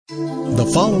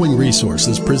The following resource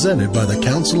is presented by the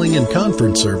Counseling and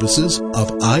Conference Services of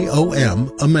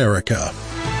IOM America.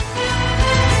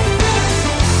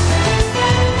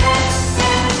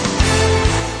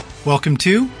 Welcome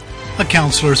to A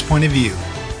Counselor's Point of View.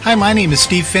 Hi, my name is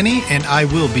Steve Finney, and I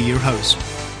will be your host.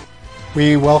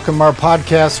 We welcome our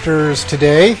podcasters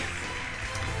today.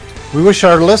 We wish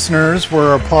our listeners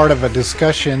were a part of a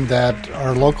discussion that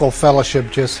our local fellowship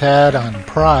just had on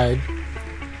pride,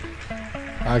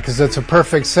 because it's a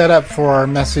perfect setup for our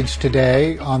message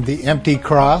today on the empty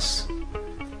cross.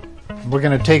 We're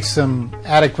going to take some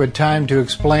adequate time to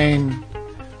explain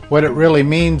what it really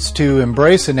means to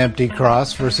embrace an empty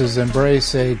cross versus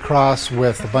embrace a cross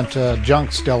with a bunch of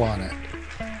junk still on it.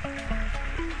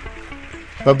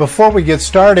 But before we get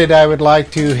started, I would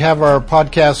like to have our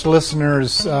podcast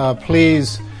listeners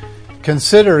please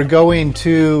consider going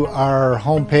to our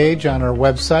homepage on our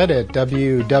website at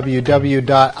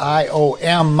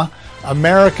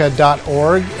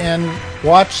www.iomamerica.org and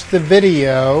watch the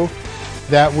video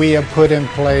that we have put in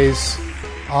place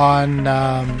on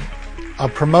a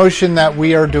promotion that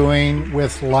we are doing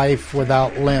with Life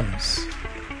Without Limbs.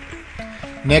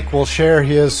 Nick will share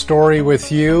his story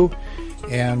with you,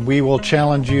 and we will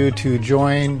challenge you to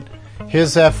join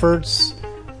his efforts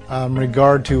in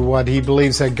regard to what he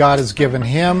believes that God has given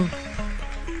him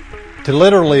to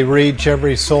literally reach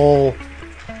every soul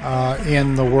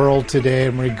in the world today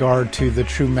in regard to the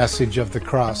true message of the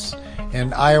cross.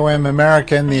 And IOM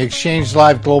America and the Exchange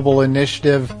Live Global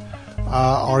Initiative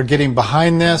are getting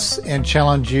behind this and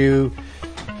challenge you,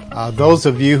 those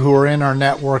of you who are in our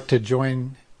network, to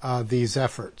join these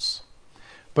efforts.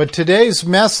 But today's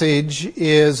message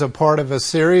is a part of a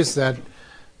series that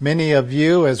many of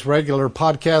you as regular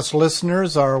podcast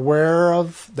listeners are aware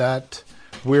of, that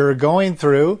we're going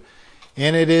through.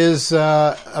 And it is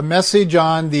a message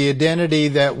on the identity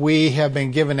that we have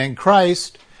been given in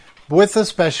Christ, with a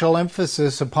special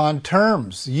emphasis upon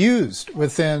terms used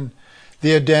within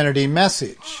the identity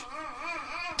message.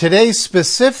 Today's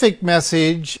specific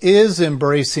message is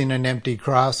embracing an empty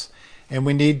cross, and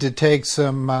we need to take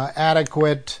some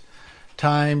adequate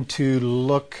time to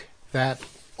look that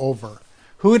over.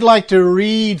 Who would like to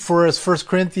read for us 1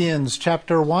 Corinthians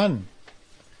chapter 1,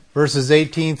 verses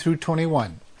 18 through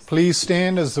 21? Please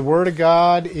stand as the Word of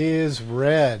God is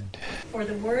read. For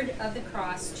the word of the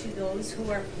cross to those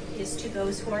who are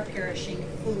perishing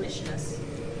foolishness,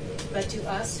 but to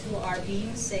us who are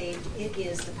being saved it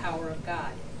is the power of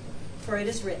God. For it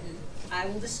is written, I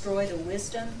will destroy the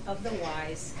wisdom of the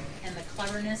wise, and the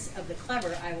cleverness of the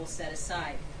clever I will set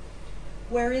aside.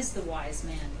 Where is the wise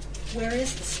man? Where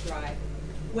is the scribe?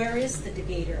 Where is the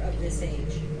debater of this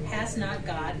age? Has not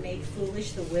God made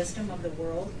foolish the wisdom of the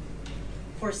world?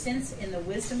 For since in the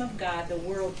wisdom of God the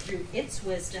world through its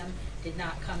wisdom did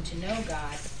not come to know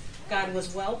God, God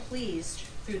was well pleased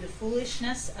through the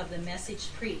foolishness of the message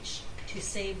preached to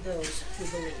save those who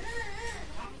believe.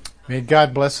 May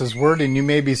God bless His Word, and you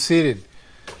may be seated.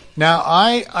 Now,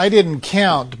 I didn't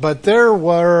count, but the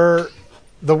word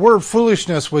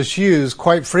foolishness was used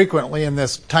quite frequently in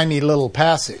this tiny little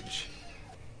passage.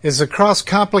 Is the cross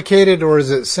complicated or is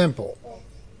it simple?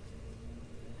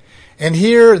 And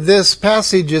here this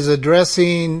passage is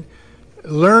addressing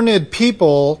learned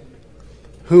people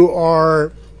who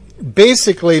are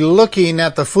basically looking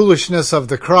at the foolishness of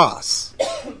the cross.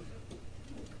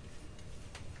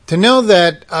 To know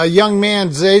that a young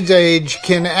man's age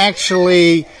can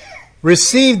actually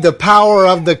receive the power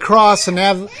of the cross and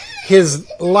have his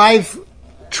life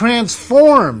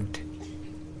transformed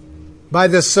by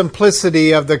the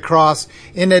simplicity of the cross,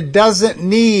 and it doesn't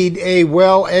need a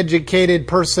well-educated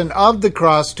person of the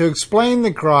cross to explain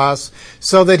the cross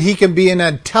so that he can be an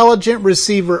intelligent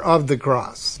receiver of the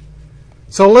cross.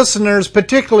 So listeners,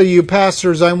 particularly you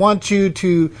pastors, I want you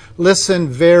to listen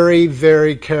very,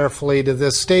 very carefully to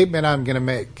this statement I'm going to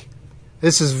make.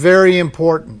 This is very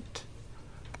important.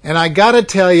 And I got to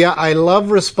tell you, I love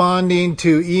responding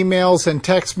to emails and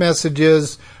text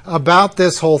messages about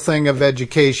this whole thing of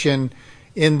education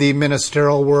in the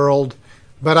ministerial world.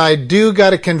 But I do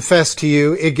got to confess to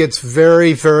you, it gets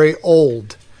very, very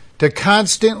old to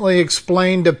constantly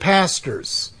explain to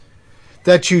pastors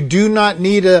that you do not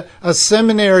need a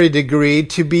seminary degree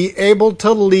to be able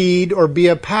to lead or be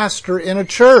a pastor in a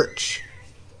church.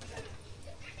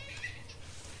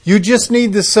 You just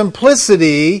need the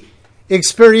simplicity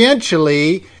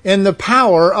experientially in the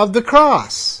power of the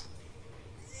cross.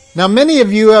 Now, many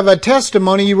of you have a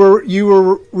testimony. You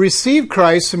were received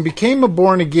Christ and became a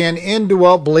born-again,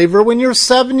 indwelt believer when you're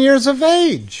 7 years of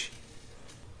age.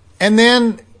 And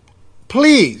then,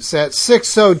 please, at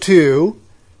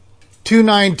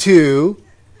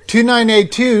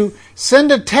 602-292-2982,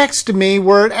 Send a text to me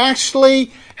where it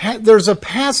actually, there's a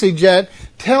passage that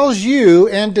tells you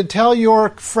and to tell your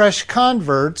fresh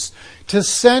converts to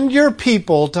send your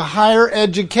people to higher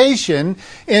education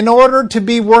in order to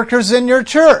be workers in your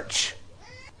church.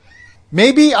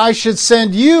 Maybe I should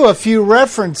send you a few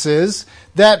references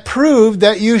that prove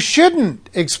that you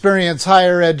shouldn't experience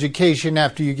higher education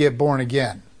after you get born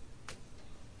again.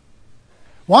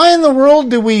 Why in the world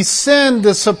do we send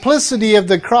the simplicity of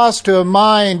the cross to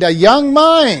a young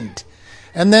mind,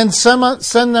 and then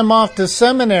send them off to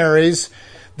seminaries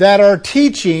that are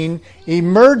teaching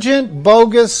emergent,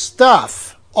 bogus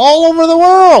stuff all over the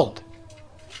world?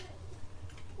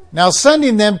 Now,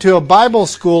 sending them to a Bible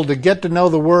school to get to know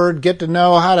the Word, get to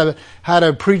know how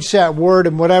to preach that Word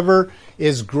and whatever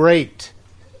is great.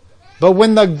 But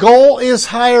when the goal is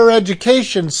higher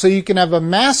education so you can have a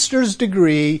master's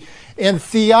degree in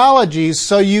theology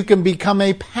so you can become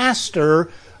a pastor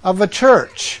of a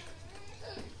church,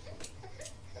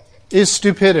 is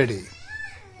stupidity.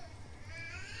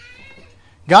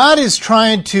 God is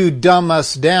trying to dumb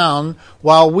us down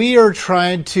while we are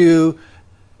trying to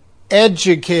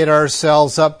educate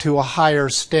ourselves up to a higher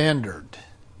standard.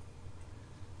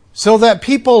 So that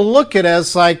people look at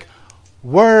us like,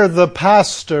 we're the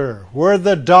pastor, we're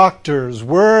the doctors,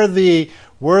 we're the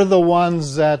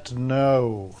ones that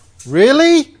know.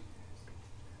 Really?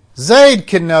 Zaid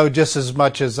can know just as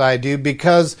much as I do,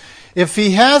 because if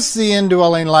he has the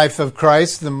indwelling life of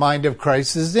Christ, the mind of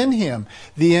Christ is in him.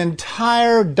 The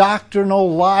entire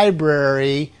doctrinal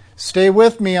library, stay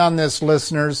with me on this,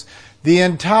 listeners, the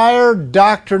entire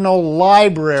doctrinal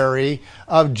library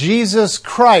of Jesus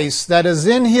Christ that is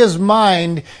in his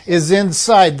mind is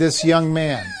inside this young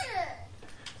man.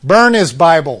 Burn his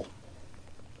Bible.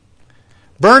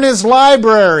 Burn his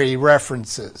library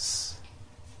references.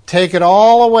 Take it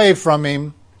all away from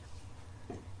him,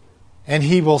 and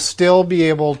he will still be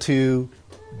able to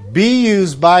be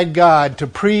used by God to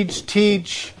preach,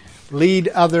 teach, lead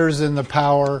others in the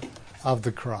power of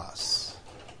the cross.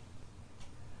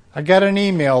 I got an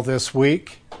email this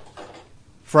week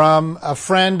from a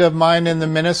friend of mine in the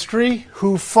ministry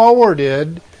who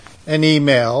forwarded an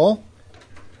email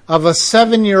of a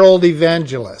 7-year-old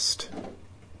evangelist.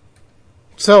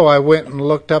 So I went and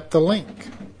looked up the link.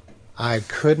 I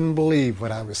couldn't believe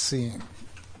what I was seeing.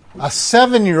 A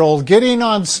 7-year-old getting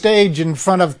on stage in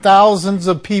front of thousands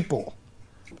of people,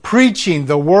 preaching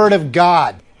the Word of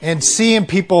God and seeing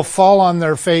people fall on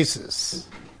their faces.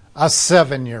 A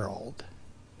 7-year-old.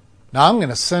 Now I'm going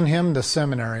to send him to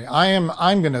seminary. I'm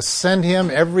going to send him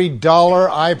every dollar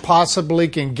I possibly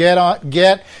can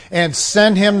get and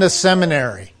send him to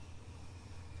seminary.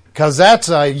 Because that's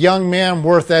a young man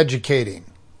worth educating.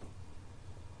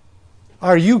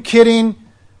 Are you kidding?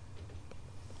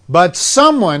 But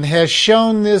someone has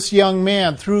shown this young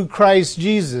man through Christ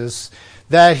Jesus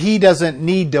that he doesn't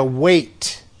need to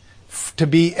wait to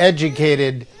be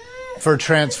educated for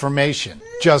transformation.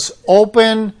 Just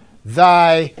open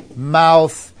thy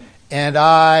mouth and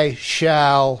I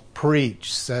shall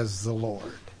preach, says the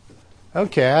Lord.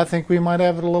 Okay, I think we might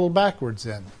have it a little backwards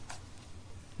then.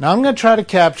 Now I'm going to try to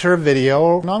capture a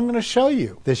video and I'm going to show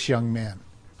you this young man.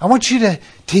 I want you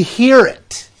to hear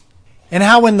it. And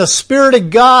how when the Spirit of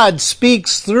God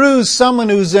speaks through someone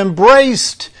who's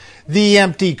embraced the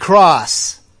empty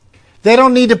cross, they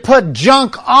don't need to put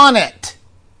junk on it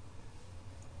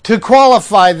to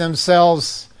qualify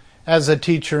themselves as a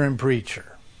teacher and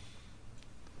preacher.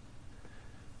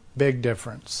 Big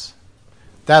difference.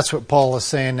 That's what Paul is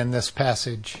saying in this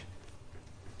passage.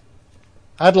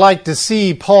 I'd like to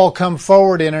see Paul come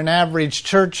forward in an average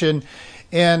church and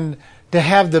to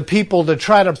have the people to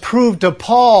try to prove to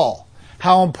Paul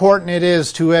how important it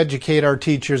is to educate our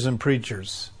teachers and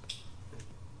preachers.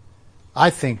 I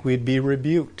think we'd be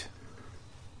rebuked.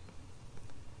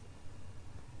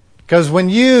 Because when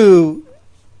you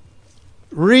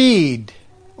read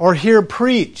or hear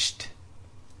preached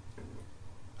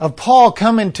of Paul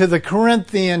coming to the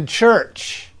Corinthian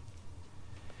church,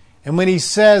 and when he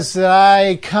says that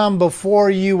I come before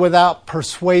you without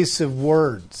persuasive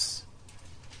words,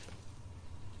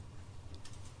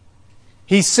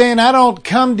 he's saying, I don't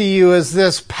come to you as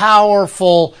this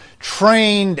powerful,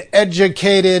 trained,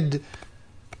 educated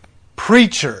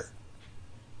preacher.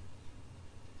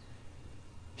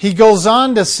 He goes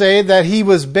on to say that he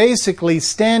was basically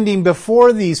standing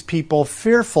before these people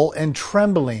fearful and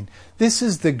trembling. This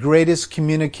is the greatest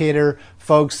communicator,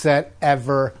 folks, that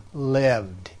ever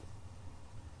lived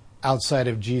outside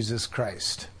of Jesus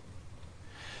Christ.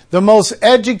 The most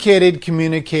educated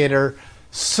communicator,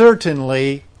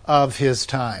 certainly, of his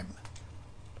time.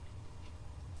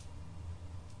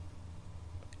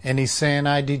 And he's saying,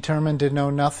 I determined to know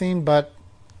nothing but,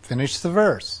 finish the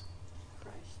verse.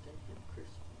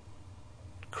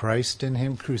 Christ in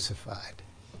him crucified.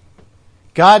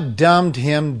 God dumbed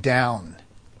him down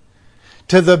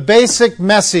to the basic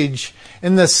message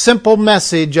and the simple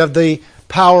message of the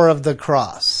power of the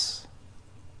cross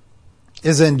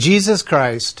is in Jesus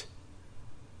Christ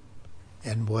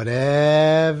and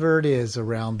whatever it is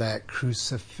around that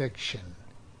crucifixion.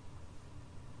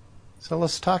 So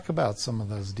let's talk about some of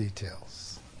those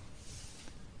details.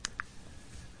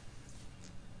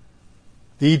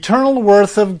 The eternal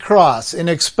worth of the cross. In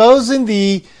exposing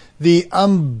the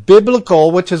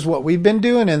unbiblical, which is what we've been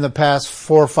doing in the past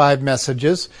 4 or 5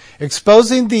 messages,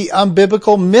 exposing the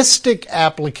unbiblical mystic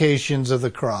applications of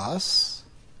the cross,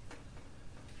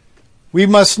 we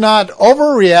must not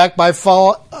overreact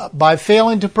by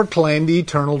failing to proclaim the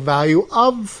eternal value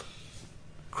of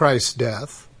Christ's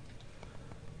death,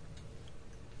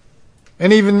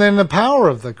 and even then the power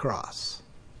of the cross.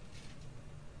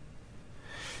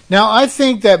 Now, I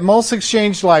think that most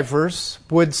exchange lifers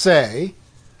would say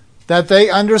that they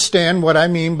understand what I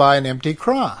mean by an empty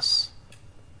cross.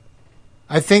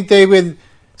 I think they would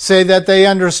say that they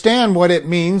understand what it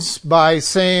means by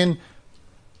saying,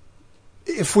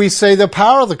 if we say the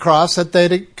power of the cross, that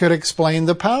they could explain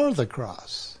the power of the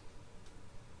cross.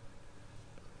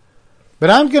 But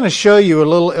I'm going to show you a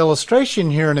little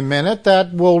illustration here in a minute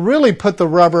that will really put the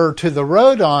rubber to the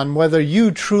road on whether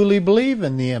you truly believe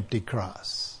in the empty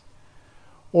cross.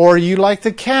 Or you like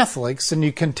the Catholics and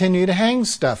you continue to hang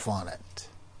stuff on it.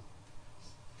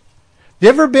 You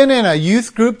ever been in a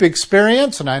youth group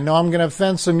experience, and I know I'm going to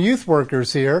offend some youth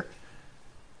workers here,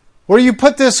 where you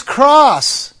put this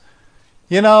cross,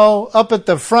 up at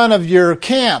the front of your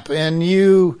camp, and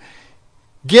you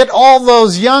get all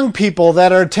those young people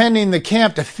that are attending the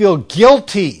camp to feel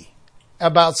guilty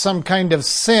about some kind of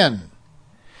sin.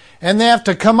 And they have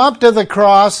to come up to the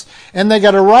cross, and they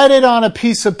got to write it on a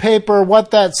piece of paper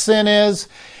what that sin is,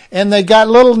 and they got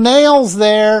little nails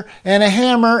there and a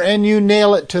hammer, and you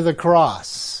nail it to the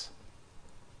cross.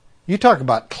 You talk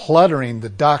about cluttering the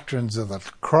doctrines of the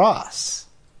cross.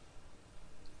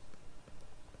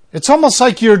 It's almost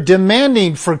like you're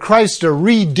demanding for Christ to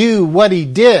redo what he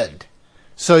did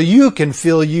so you can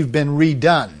feel you've been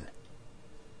redone.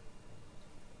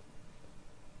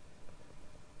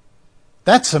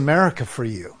 That's America for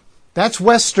you. That's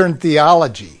Western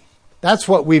theology. That's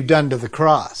what we've done to the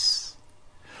cross.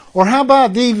 Or how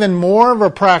about even more of a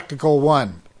practical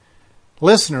one?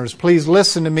 Listeners, please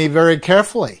listen to me very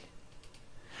carefully.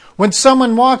 When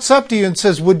someone walks up to you and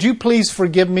says, would you please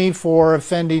forgive me for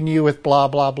offending you with blah,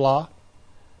 blah, blah?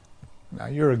 Now,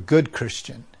 you're a good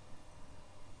Christian.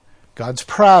 God's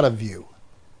proud of you.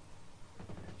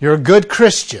 You're a good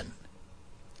Christian.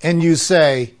 And you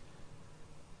say,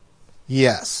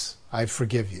 yes, I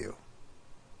forgive you.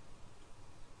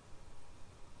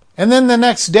 And then the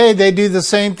next day they do the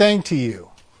same thing to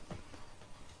you.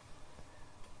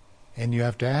 And you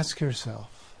have to ask yourself,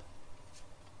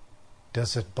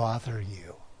 does it bother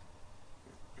you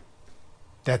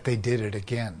that they did it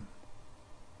again?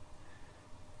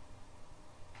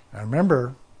 Now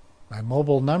remember, my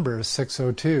mobile number is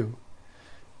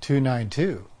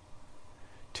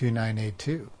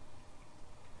 602-292-2982.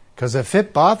 Because if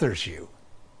it bothers you,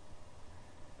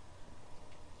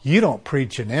 you don't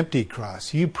preach an empty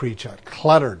cross, you preach a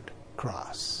cluttered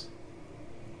cross.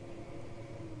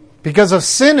 Because if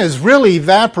sin is really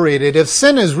evaporated, if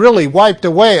sin is really wiped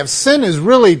away, if sin is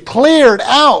really cleared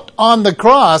out on the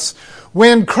cross,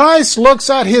 when Christ looks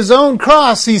at his own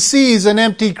cross, he sees an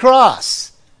empty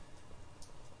cross.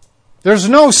 There's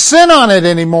no sin on it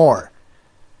anymore.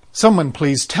 Someone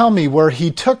please tell me where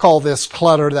he took all this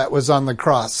clutter that was on the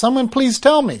cross. Someone please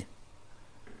tell me.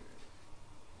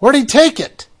 Where'd he take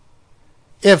it?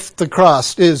 If the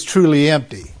cross is truly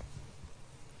empty.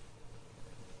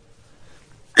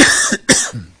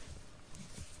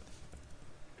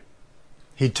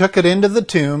 He took it into the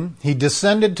tomb. He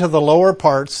descended to the lower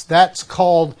parts. That's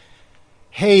called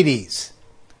Hades,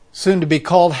 soon to be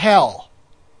called hell.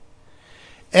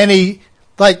 And he,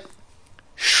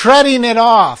 shredding it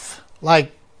off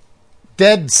like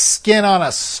dead skin on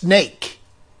a snake,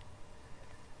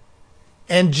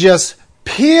 and just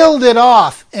peeled it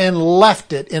off and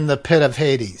left it in the pit of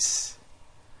Hades.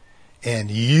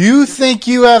 And you think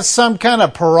you have some kind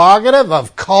of prerogative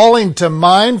of calling to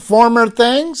mind former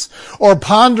things or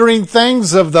pondering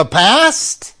things of the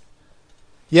past?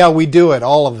 Yeah, we do it.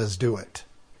 All of us do it.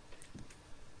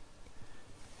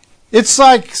 It's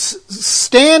like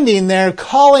standing there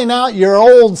calling out your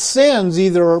old sins,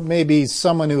 either maybe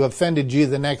someone who offended you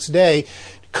the next day,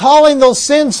 calling those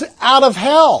sins out of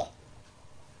hell.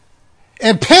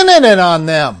 and pinning it on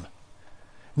them.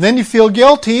 And then you feel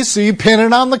guilty, so you pin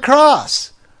it on the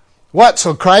cross. What,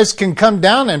 so Christ can come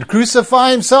down and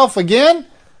crucify himself again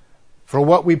for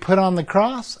what we put on the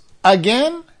cross?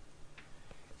 Again?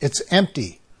 It's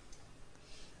empty.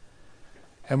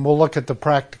 And we'll look at the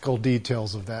practical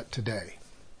details of that today.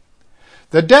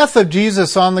 The death of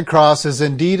Jesus on the cross is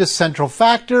indeed a central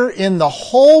factor in the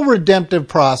whole redemptive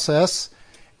process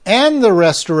and the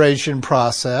restoration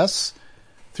process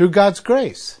through God's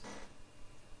grace.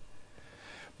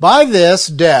 By this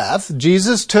death,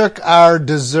 Jesus took our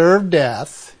deserved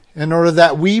death in order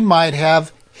that we might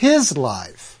have his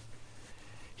life.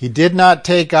 He did not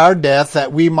take our death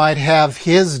that we might have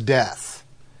his death,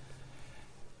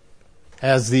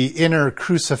 as the inner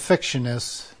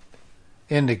crucifixionists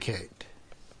indicate.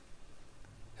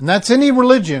 And that's any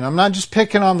religion. I'm not just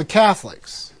picking on the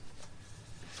Catholics.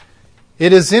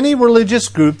 It is any religious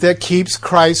group that keeps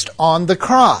Christ on the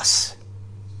cross.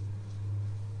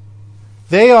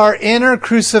 They are inner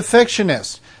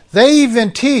crucifixionists. They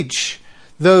even teach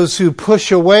those who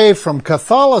push away from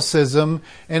Catholicism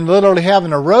and literally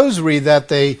having a rosary that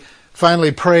they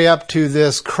finally pray up to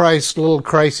this Christ, little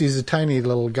Christ, he's a tiny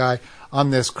little guy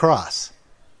on this cross.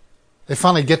 They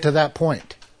finally get to that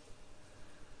point.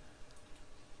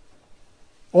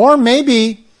 Or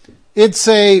maybe it's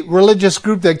a religious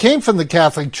group that came from the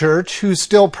Catholic Church who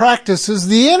still practices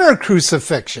the inner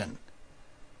crucifixion.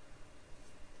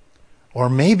 Or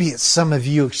maybe it's some of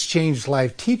you Exchange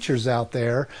Life teachers out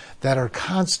there that are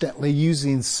constantly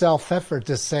using self-effort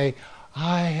to say,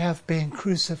 I have been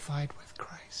crucified with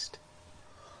Christ.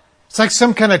 It's like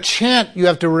some kind of chant you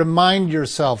have to remind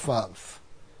yourself of.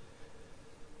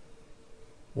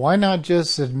 Why not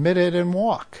just admit it and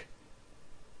walk?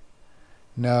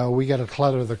 No, we got to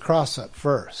clutter the cross up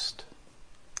first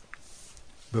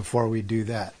before we do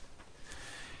that.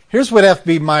 Here's what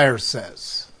F.B. Myers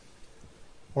says.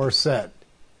 Or said,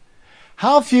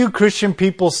 how few Christian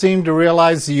people seem to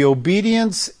realize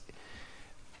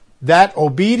that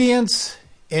obedience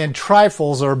in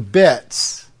trifles or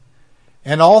bits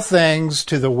and all things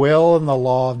to the will and the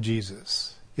law of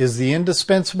Jesus is the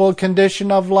indispensable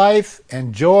condition of life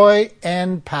and joy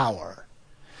and power.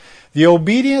 The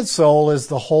obedient soul is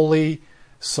the holy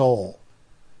soul,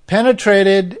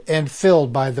 penetrated and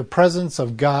filled by the presence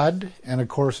of God, and of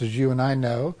course, as you and I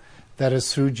know, that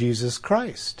is through Jesus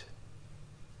Christ.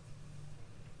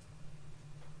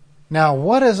 Now,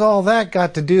 what has all that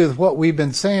got to do with what we've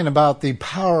been saying about the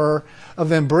power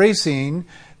of embracing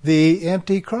the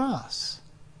empty cross?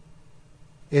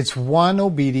 It's one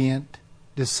obedient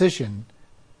decision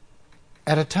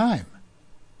at a time.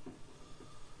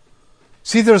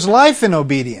 See, there's life in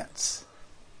obedience.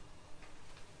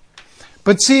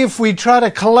 But see, if we try to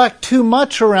collect too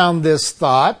much around this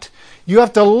thought, you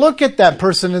have to look at that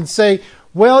person and say,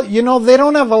 well, you know, they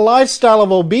don't have a lifestyle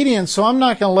of obedience, so I'm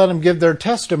not going to let them give their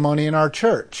testimony in our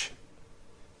church.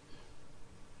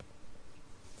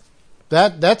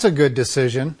 That's a good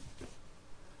decision.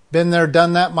 Been there,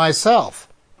 done that myself.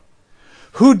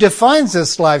 Who defines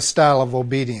this lifestyle of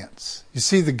obedience? You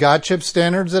see the Godship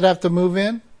standards that have to move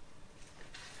in?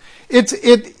 It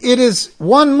is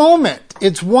one moment.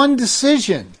 It's one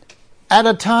decision at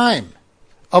a time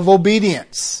of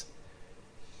obedience.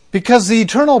 Because the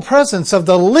eternal presence of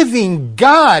the living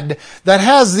God that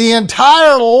has the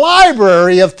entire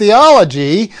library of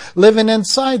theology living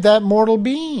inside that mortal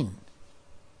being.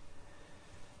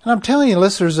 And I'm telling you,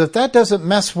 listeners, if that doesn't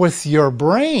mess with your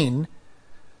brain,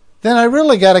 then I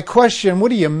really got to question,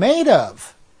 what are you made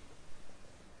of?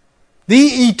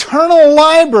 The eternal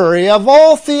library of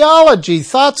all theology,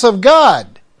 thoughts of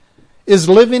God, is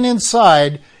living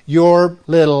inside your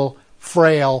little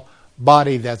frail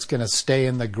body that's going to stay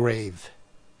in the grave.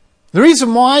 The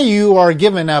reason why you are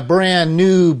given a brand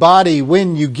new body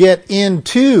when you get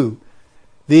into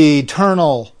the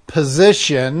eternal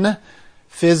position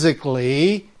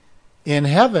physically in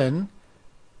heaven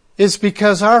is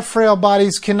because our frail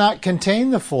bodies cannot contain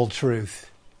the full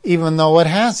truth, even though it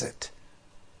has it.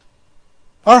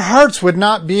 Our hearts would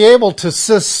not be able to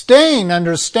sustain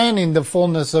understanding the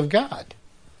fullness of God.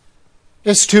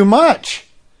 It's too much.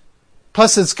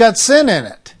 Plus, it's got sin in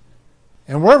it.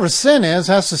 And wherever sin is,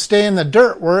 has to stay in the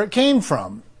dirt where it came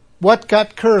from. What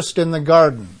got cursed in the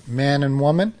garden? Man and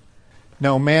woman?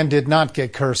 No, man did not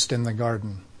get cursed in the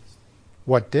garden.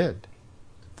 What did?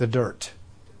 The dirt.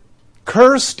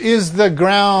 Cursed is the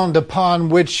ground upon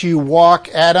which you walk,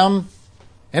 Adam,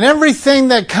 and everything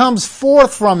that comes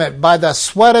forth from it by the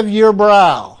sweat of your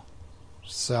brow.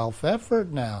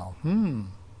 Self-effort now.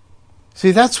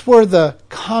 See, that's where the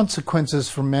consequences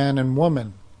for man and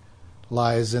woman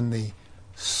lies, in the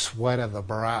sweat of the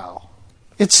brow.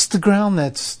 It's the ground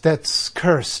that's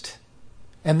cursed.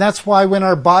 And that's why when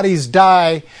our bodies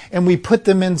die and we put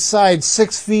them inside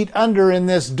 6 feet under in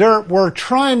this dirt, we're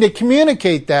trying to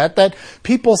communicate that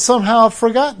people somehow have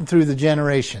forgotten through the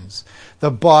generations.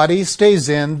 The body stays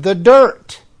in the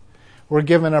dirt. We're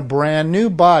given a brand new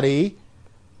body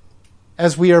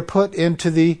as we are put into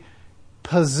the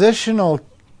positional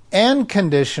and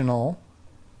conditional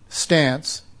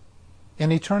stance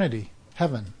in eternity,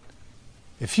 heaven.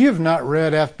 If you have not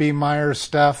read F.B. Meyer's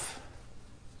stuff,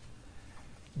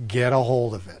 get a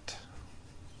hold of it.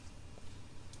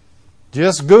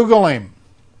 Just Google him.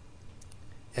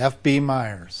 F.B.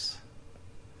 Myers.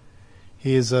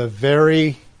 He is a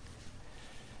very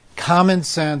common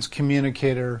sense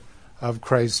communicator of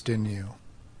Christ in you.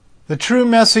 The true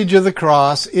message of the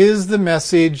cross is the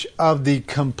message of the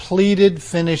completed,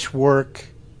 finished work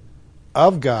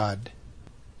of God,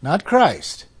 not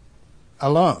Christ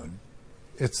alone.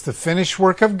 It's the finished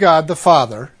work of God the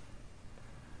Father.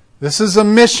 This is a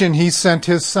mission He sent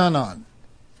His Son on.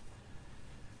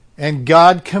 And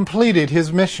God completed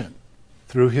His mission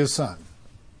through His Son.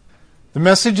 The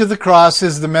message of the cross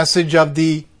is the message of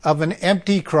an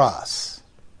empty cross,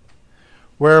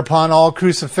 whereupon all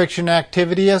crucifixion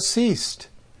activity has ceased.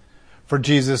 For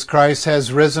Jesus Christ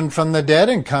has risen from the dead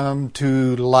and come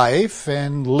to life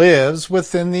and lives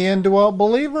within the indwelt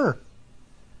believer.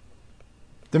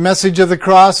 The message of the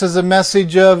cross is a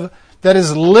message that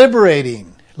is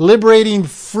liberating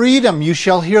freedom. You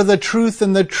shall hear the truth,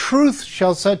 and the truth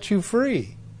shall set you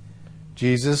free.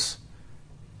 Jesus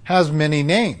has many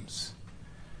names.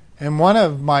 And one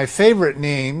of my favorite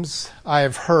names I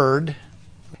have heard,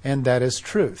 and that is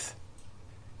truth.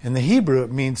 In the Hebrew,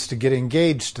 it means to get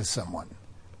engaged to someone,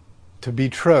 to be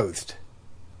betrothed.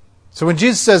 So when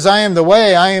Jesus says, I am the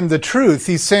way, I am the truth,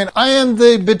 He's saying, I am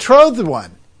the betrothed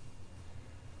one.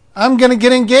 I'm going to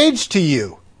get engaged to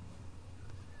you.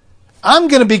 I'm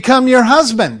going to become your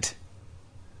husband.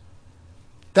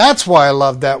 That's why I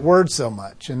love that word so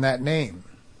much and that name.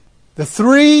 The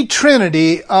three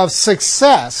trinity of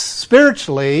success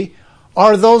spiritually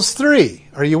are those three.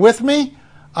 Are you with me?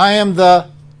 I am the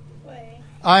way.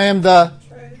 I am the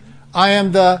truth. I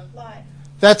am the life.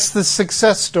 That's the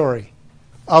success story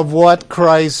of what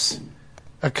Christ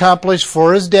accomplished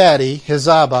for His daddy, His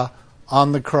Abba,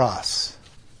 on the cross.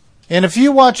 And if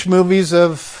you watch movies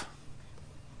of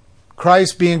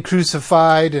Christ being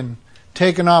crucified and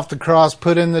taken off the cross,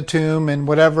 put in the tomb and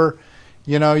whatever,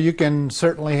 you can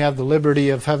certainly have the liberty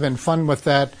of having fun with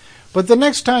that. But the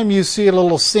next time you see a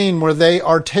little scene where they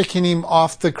are taking Him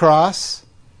off the cross,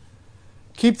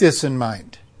 keep this in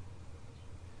mind.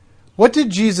 What did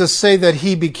Jesus say that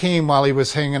He became while He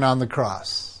was hanging on the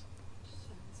cross?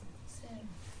 Sin.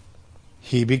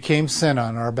 He became sin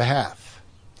on our behalf.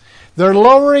 They're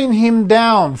lowering Him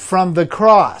down from the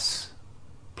cross.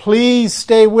 Please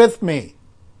stay with me.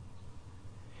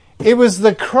 It was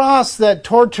the cross that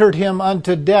tortured Him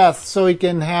unto death so He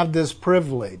can have this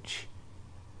privilege.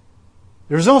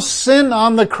 There's no sin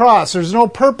on the cross. There's no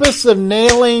purpose of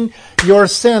nailing your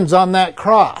sins on that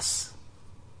cross.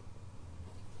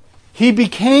 He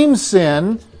became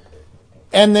sin,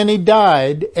 and then He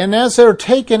died. And as they're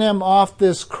taking Him off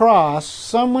this cross,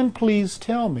 someone please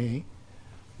tell me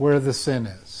where the sin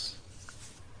is.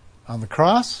 On the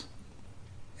cross?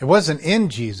 It wasn't in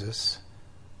Jesus.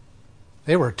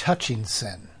 They were touching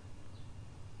sin.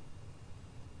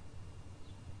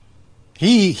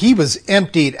 He was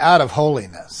emptied out of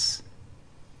holiness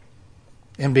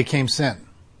and became sin.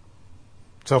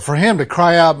 So for Him to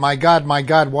cry out, my God,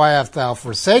 why hast Thou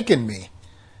forsaken me?"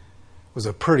 was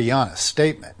a pretty honest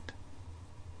statement.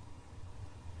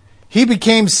 He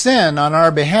became sin on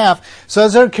our behalf. So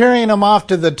as they're carrying Him off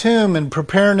to the tomb and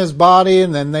preparing His body,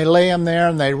 and then they lay Him there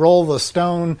and they roll the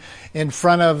stone in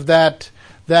front of that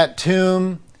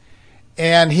tomb,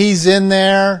 and He's in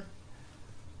there.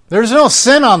 There's no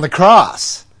sin on the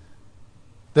cross.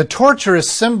 The torturous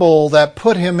symbol that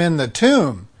put Him in the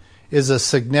tomb is a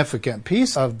significant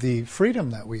piece of the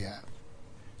freedom that we have.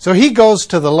 So He goes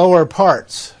to the lower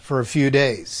parts for a few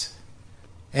days.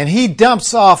 And He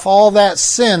dumps off all that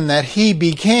sin that He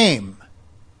became.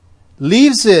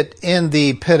 Leaves it in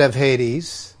the pit of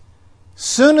Hades.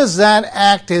 Soon as that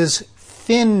act is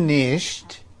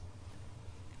finished,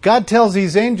 God tells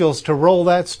these angels to roll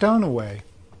that stone away.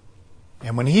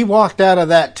 And when He walked out of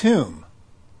that tomb,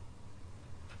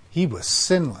 He was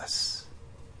sinless.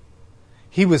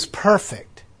 He was perfect.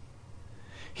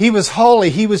 He was holy.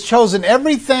 He was chosen.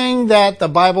 Everything that the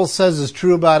Bible says is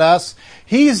true about us,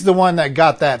 He's the one that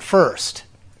got that first.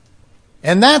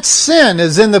 And that sin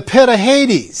is in the pit of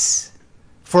Hades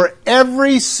for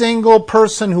every single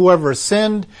person who ever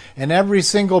sinned and every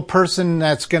single person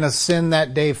that's going to sin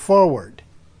that day forward.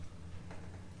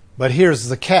 But here's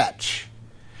the catch.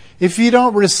 If you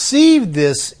don't receive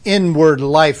this inward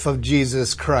life of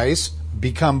Jesus Christ,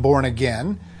 become born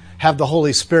again, have the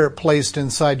Holy Spirit placed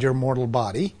inside your mortal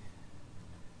body,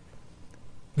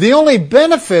 the only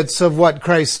benefits of what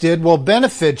Christ did will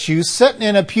benefit you sitting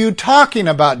in a pew talking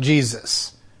about Jesus.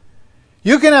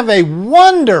 You can have a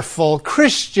wonderful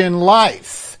Christian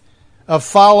life of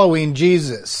following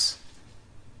Jesus,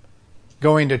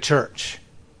 going to church.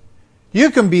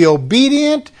 You can be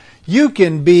obedient. You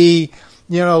can be,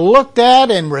 looked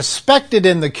at and respected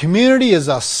in the community as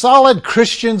a solid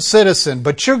Christian citizen,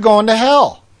 but you're going to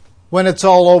hell when it's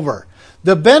all over.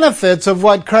 The benefits of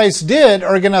what Christ did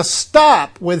are going to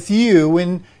stop with you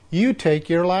when you take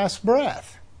your last breath.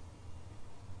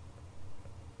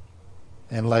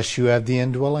 Unless you have the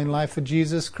indwelling life of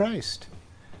Jesus Christ.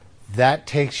 That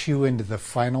takes you into the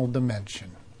final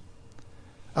dimension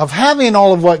of having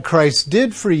all of what Christ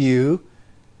did for you,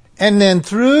 and then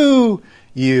through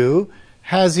you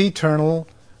has eternal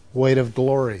weight of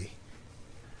glory.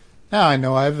 Now I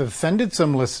know I've offended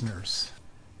some listeners.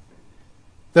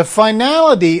 The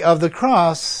finality of the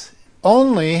cross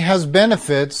only has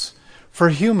benefits for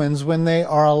humans when they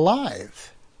are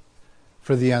alive,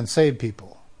 for the unsaved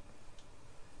people.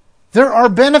 There are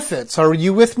benefits. Are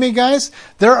you with me, guys?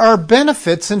 There are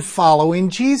benefits in following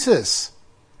Jesus.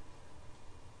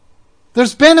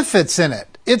 There's benefits in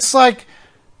it. It's like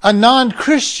a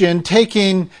non-Christian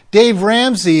taking Dave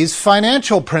Ramsey's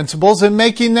financial principles and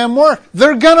making them work.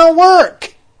 They're going to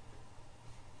work.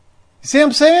 You see what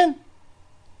I'm saying?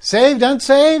 Saved,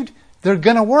 unsaved, they're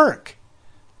going to work.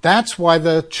 That's why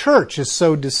the church is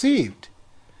so deceived.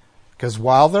 Because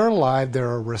while they're alive,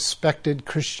 they're a respected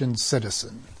Christian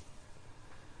citizen.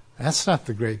 That's not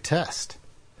the great test.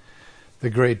 The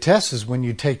great test is when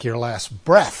you take your last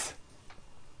breath.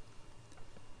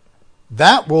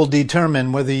 That will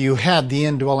determine whether you had the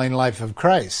indwelling life of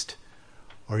Christ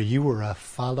or you were a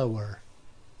follower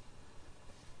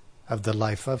of the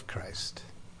life of Christ.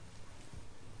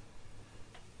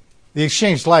 The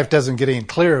exchanged life doesn't get any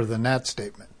clearer than that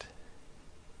statement.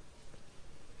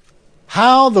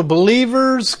 How the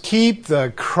believers keep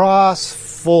the cross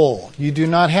full. You do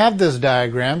not have this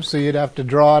diagram, so you'd have to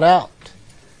draw it out.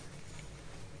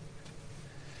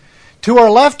 To our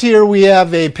left here, we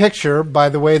have a picture. By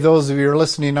the way, those of you who are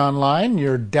listening online,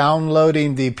 you're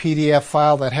downloading the PDF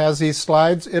file that has these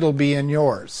slides. It'll be in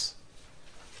yours.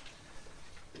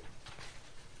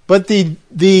 But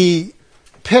the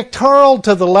pictorial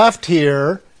to the left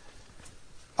here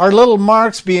are little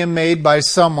marks being made by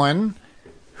someone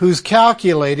who's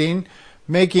calculating,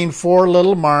 making 4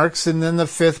 little marks, and then the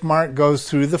 5th mark goes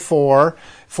through the 4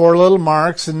 little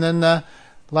marks, and then the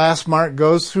last mark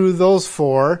goes through those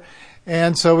 4.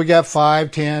 And so we got 5,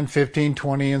 10, 15,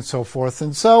 20, and so forth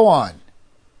and so on.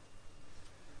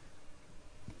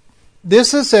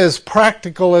 This is as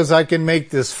practical as I can make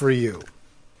this for you.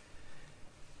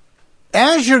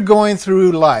 As you're going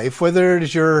through life, whether it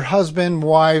is your husband,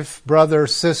 wife, brother,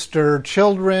 sister,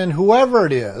 children, whoever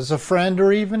it is, a friend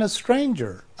or even a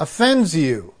stranger, offends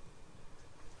you,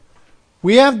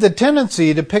 we have the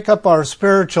tendency to pick up our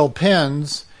spiritual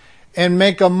pens and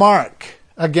make a mark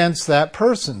against that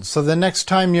person. So the next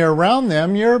time you're around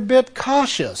them, you're a bit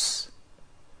cautious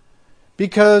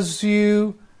because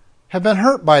you have been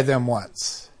hurt by them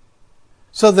once.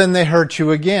 So then they hurt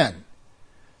you again.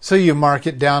 So you mark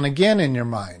it down again in your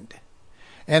mind.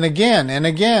 And again, and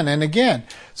again, and again.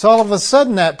 So all of a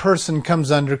sudden that person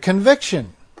comes under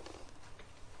conviction.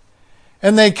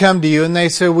 And they come to you and they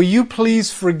say, will you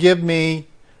please forgive me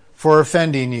for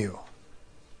offending you?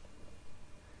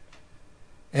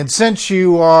 And since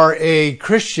you are a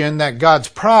Christian that God's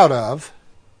proud of,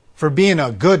 for being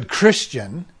a good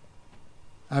Christian,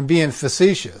 I'm being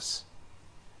facetious,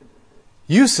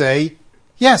 you say,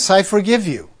 yes, I forgive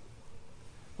you.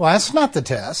 Well, that's not the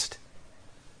test.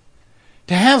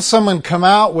 To have someone come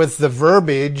out with the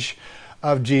verbiage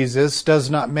of Jesus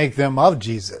does not make them of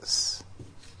Jesus.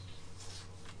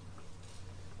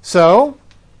 So,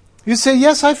 you say,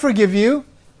 yes, I forgive you.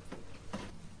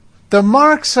 The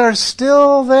marks are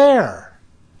still there.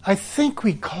 I think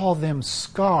we call them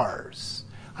scars.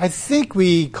 I think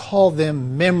we call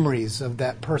them memories of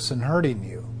that person hurting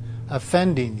you,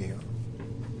 offending you.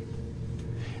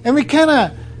 And we kind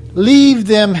of leave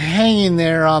them hanging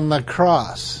there on the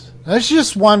cross. That's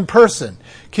just one person.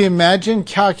 Can you imagine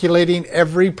calculating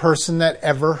every person that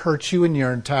ever hurt you in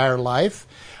your entire life?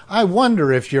 I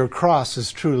wonder if your cross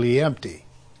is truly empty.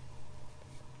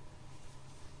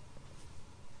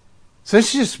 So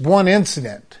it's just one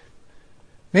incident,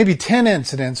 maybe 10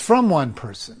 incidents from one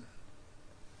person.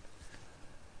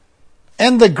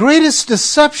 And the greatest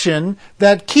deception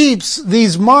that keeps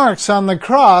these marks on the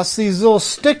cross, these little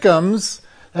stickums,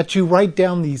 that you write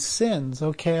down these sins.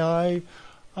 Okay,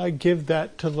 I give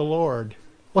that to the Lord.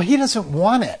 Well, He doesn't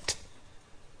want it.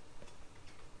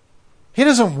 He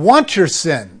doesn't want your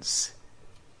sins.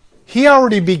 He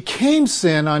already became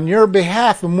sin on your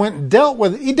behalf and went and dealt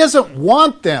with it. He doesn't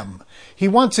want them. He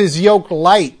wants His yoke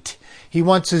light. He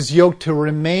wants His yoke to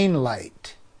remain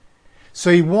light.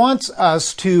 So He wants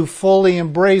us to fully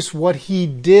embrace what He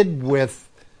did with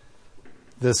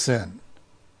the sin.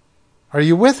 Are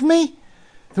you with me?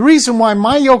 The reason why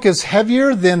my yoke is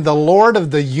heavier than the Lord of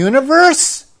the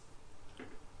universe,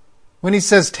 when He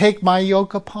says, take my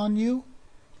yoke upon you,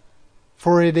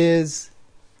 for it is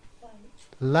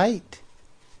light.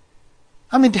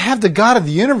 I mean, to have the God of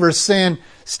the universe saying,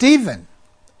 Stephen,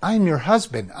 I'm your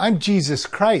husband. I'm Jesus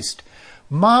Christ.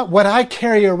 What I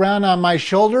carry around on my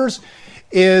shoulders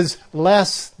is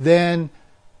less than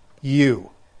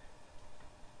you.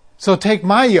 So take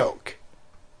my yoke.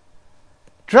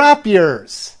 Drop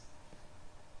yours.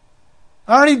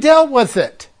 I already dealt with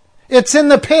it. It's in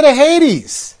the pit of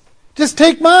Hades. Just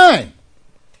take mine.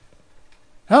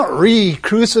 Don't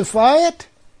re-crucify it.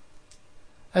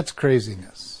 That's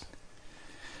craziness.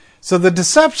 So the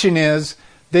deception is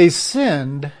they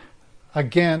sinned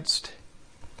against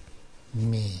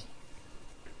me.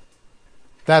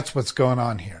 That's what's going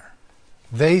on here.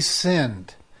 They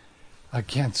sinned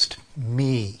against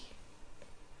me.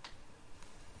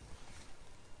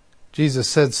 Jesus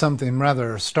said something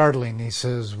rather startling. He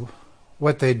says,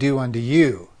 what they do unto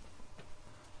you,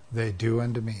 they do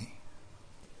unto me.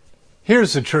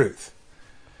 Here's the truth.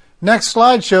 Next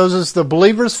slide shows us the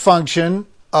believer's function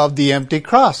of the empty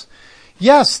cross.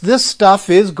 Yes, this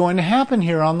stuff is going to happen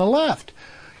here on the left.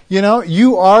 You know,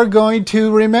 you are going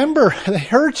to remember they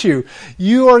hurt you.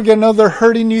 You are going to know they're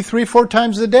hurting you 3-4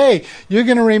 times a day. You're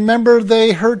going to remember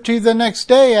they hurt you the next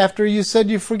day after you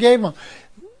said you forgave them.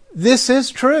 This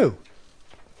is true.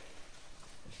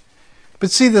 But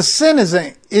see, the sin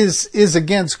is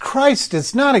against Christ.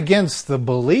 It's not against the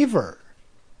believer.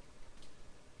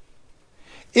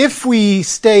 If we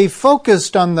stay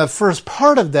focused on the first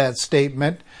part of that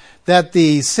statement, that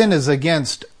the sin is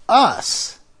against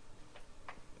us,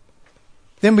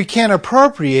 then we can't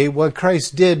appropriate what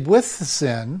Christ did with the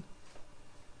sin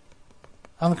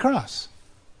on the cross.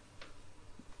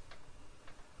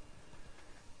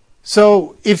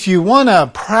 So if you want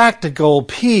a practical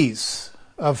piece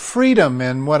of freedom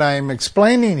in what I'm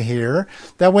explaining here,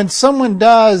 that when someone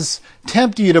does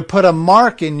tempt you to put a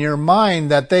mark in your mind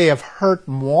that they have hurt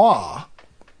moi,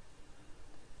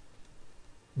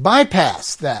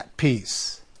 bypass that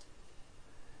piece.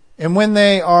 And when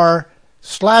they are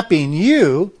slapping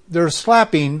you, they're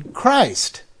slapping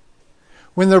Christ.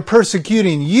 When they're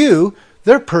persecuting you,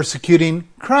 they're persecuting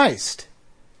Christ.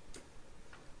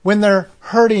 When they're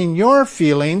hurting your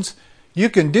feelings, you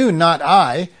can do not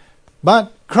I,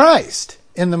 but Christ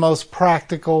in the most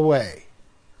practical way.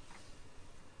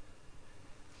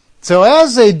 So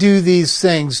as they do these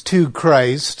things to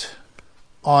Christ,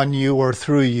 on you or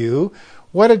through you,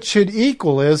 what it should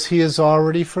equal is He has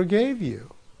already forgave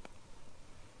you.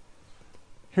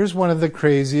 Here's one of the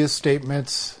craziest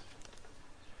statements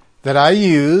that I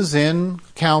use in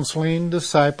counseling,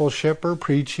 discipleship, or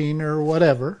preaching, or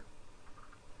whatever.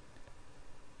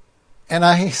 And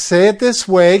I say it this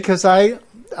way because I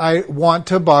want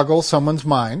to boggle someone's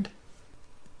mind.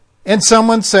 And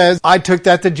someone says, I took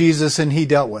that to Jesus and He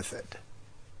dealt with it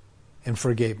and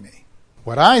forgave me.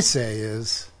 What I say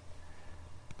is,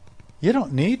 you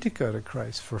don't need to go to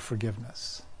Christ for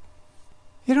forgiveness.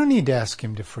 You don't need to ask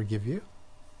Him to forgive you.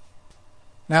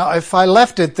 Now, if I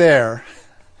left it there,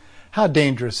 how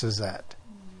dangerous is that?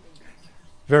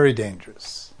 Very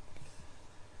dangerous.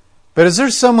 But is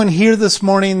there someone here this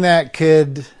morning that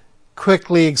could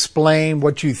quickly explain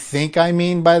what you think I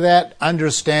mean by that,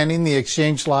 understanding the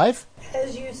exchange life?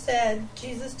 As you said,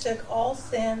 Jesus took all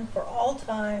sin for all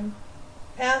time,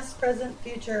 past, present,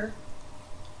 future,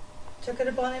 took it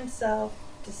upon Himself,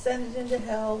 descended into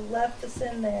hell, left the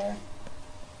sin there.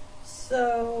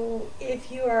 So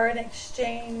if you are an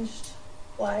exchanged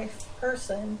life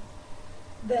person,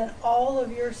 then all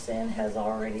of your sin has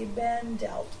already been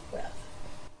dealt with.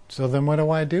 So then what do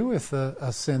I do with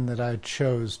a sin that I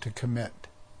chose to commit?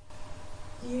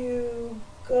 You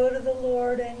go to the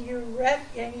Lord and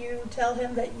you tell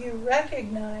Him that you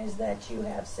recognize that you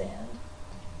have sinned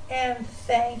and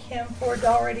thank Him for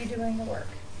already doing the work.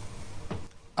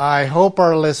 'I hope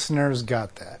our listeners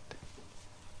got that.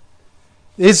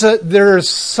 There's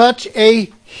such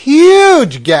a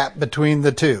huge gap between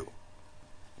the two.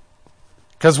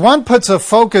 Because one puts a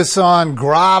focus on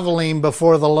groveling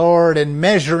before the Lord and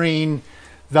measuring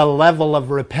the level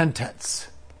of repentance.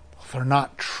 They're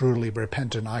not truly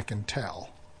repentant, I can tell.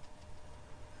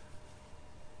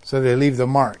 So they leave the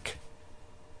mark.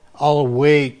 I'll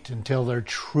wait until they're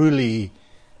truly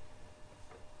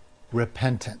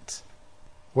repentant.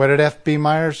 What did F.B.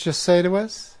 Myers just say to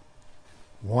us?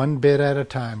 One bit at a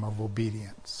time of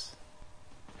obedience.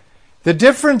 The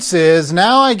difference is,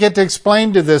 now I get to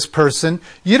explain to this person,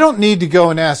 you don't need to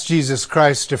go and ask Jesus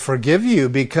Christ to forgive you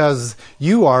because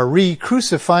you are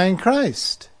re-crucifying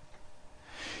Christ.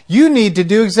 You need to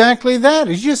do exactly that.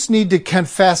 You just need to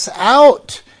confess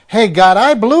out, hey God,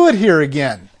 I blew it here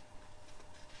again.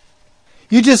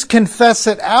 You just confess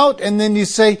it out and then you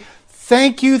say,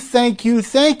 thank you, thank you,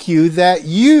 thank you that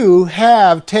you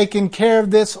have taken care of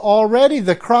this already.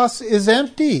 The cross is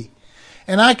empty.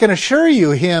 And I can assure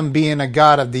you, Him being a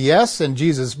God of the yes and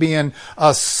Jesus being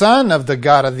a Son of the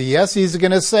God of the yes, He's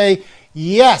going to say,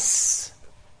 yes,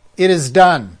 it is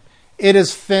done. It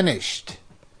is finished.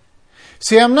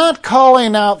 See, I'm not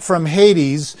calling out from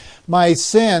Hades my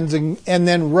sins and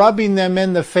then rubbing them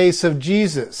in the face of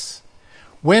Jesus.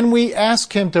 When we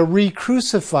ask Him to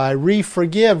re-crucify,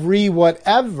 re-forgive,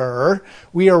 re-whatever,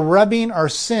 we are rubbing our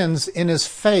sins in His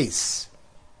face.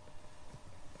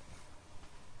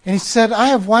 And He said, I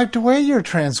have wiped away your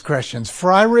transgressions,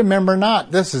 for I remember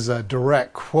not. This is a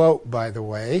direct quote, by the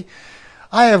way.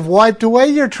 I have wiped away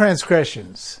your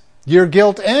transgressions, your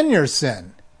guilt and your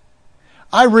sin.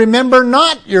 I remember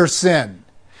not your sin.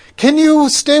 Can you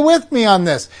stay with me on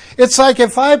this? It's like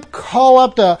if I call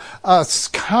up a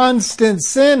constant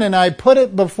sin and I put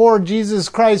it before Jesus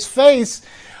Christ's face,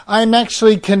 I'm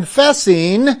actually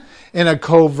confessing in a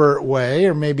covert way,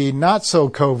 or maybe not so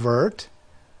covert,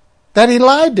 that He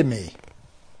lied to me.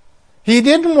 He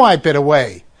didn't wipe it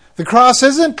away. The cross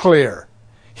isn't clear.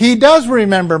 He does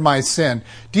remember my sin.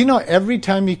 Do you know every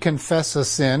time you confess a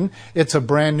sin, it's a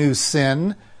brand new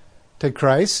sin to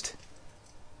Christ?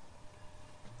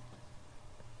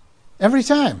 Every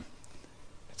time.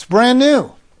 It's brand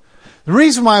new. The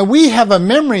reason why we have a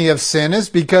memory of sin is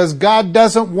because God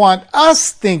doesn't want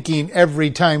us thinking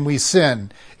every time we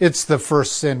sin, it's the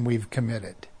first sin we've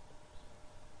committed.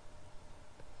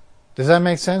 Does that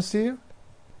make sense to you?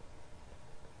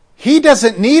 He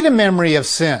doesn't need a memory of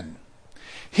sin.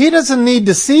 He doesn't need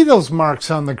to see those marks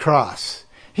on the cross.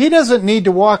 He doesn't need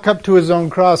to walk up to His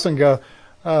own cross and go,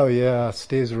 oh yeah,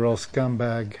 Steve's a real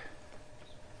scumbag.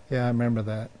 Yeah, I remember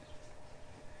that.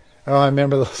 Oh, I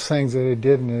remember those things that he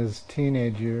did in his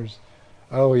teenage years.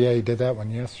 Oh yeah, he did that one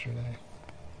yesterday.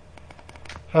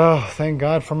 Oh, thank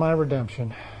God for my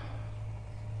redemption.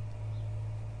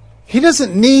 He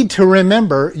doesn't need to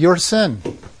remember your sin.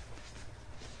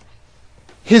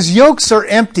 His yokes are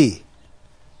empty.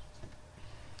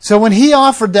 So when He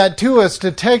offered that to us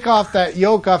to take off that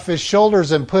yoke off His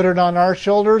shoulders and put it on our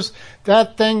shoulders,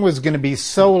 that thing was going to be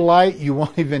so light you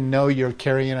won't even know you're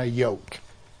carrying a yoke.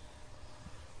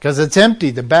 Because it's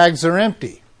empty. The bags are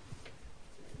empty.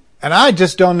 And I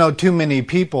just don't know too many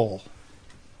people.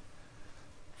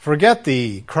 Forget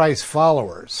the Christ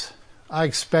followers. I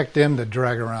expect them to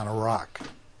drag around a rock.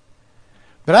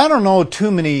 But I don't know too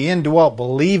many indwelt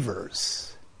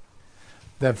believers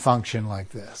that function like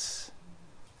this,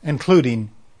 including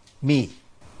me.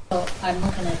 So I'm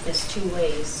looking at this two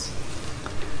ways,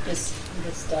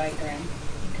 this diagram.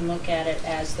 You can look at it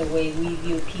as the way we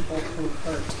view people who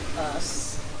hurt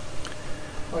us,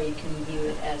 or you can view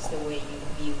it as the way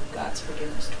you view God's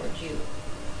forgiveness towards you.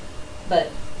 But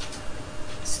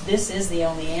this is the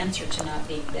only answer to not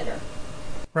being bitter.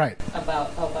 Right.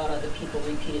 About other people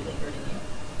repeatedly hurting you.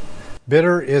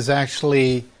 Bitter is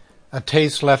actually a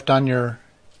taste left on your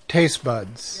taste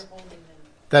buds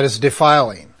that is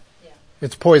defiling. Yeah.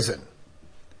 It's poison.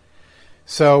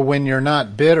 So when you're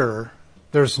not bitter,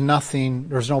 there's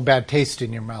no bad taste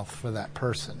in your mouth for that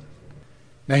person.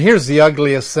 Now here's the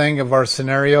ugliest thing of our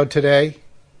scenario today,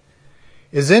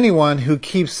 is anyone who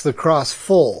keeps the cross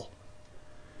full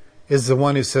is the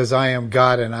one who says, I am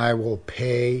God and I will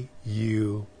pay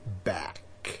you back.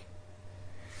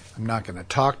 I'm not going to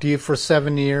talk to you for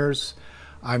 7 years.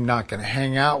 I'm not going to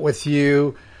hang out with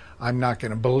you. I'm not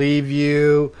going to believe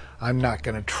you. I'm not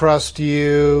going to trust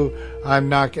you.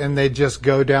 And they just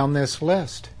go down this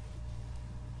list.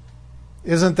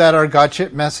 Isn't that our gotcha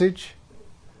message?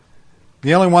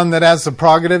 The only one that has the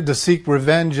prerogative to seek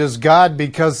revenge is God,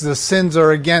 because the sins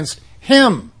are against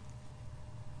Him.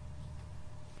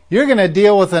 You're going to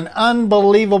deal with an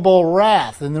unbelievable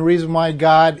wrath. And the reason why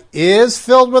God is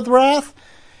filled with wrath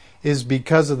is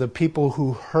because of the people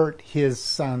who hurt his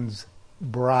son's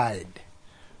bride,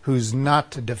 who's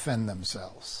not to defend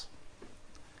themselves.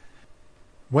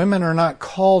 Women are not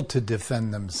called to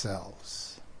defend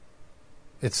themselves.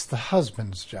 It's the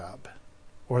husband's job,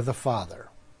 or the father.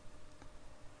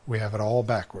 We have it all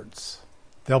backwards.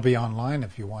 They'll be online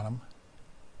if you want them.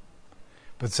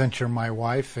 But since you're my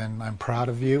wife and I'm proud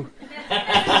of you,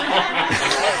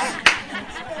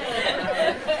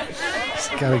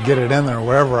 just got to get it in there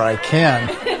wherever I can.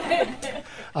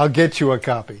 I'll get you a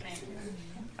copy.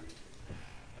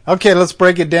 Okay, let's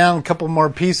break it down a couple more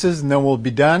pieces and then we'll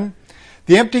be done.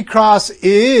 The empty cross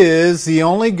is the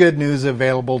only good news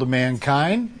available to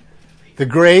mankind. The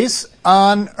grace,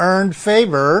 unearned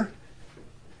favor.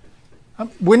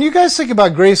 When you guys think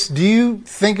about grace, do you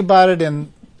think about it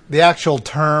in the actual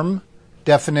term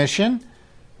definition?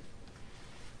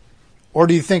 Or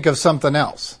do you think of something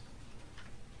else?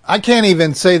 I can't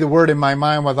even say the word in my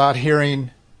mind without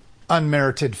hearing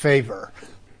unmerited favor.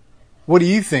 What do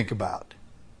you think about?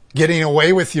 Getting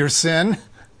away with your sin?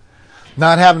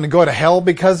 Not having to go to hell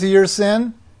because of your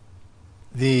sin?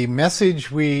 The message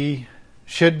we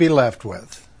should be left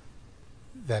with,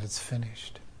 that it's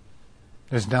finished.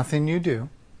 There's nothing you do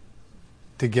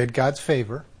to get God's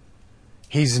favor.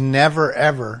 He's never,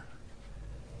 ever,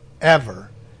 ever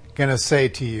going to say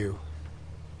to you,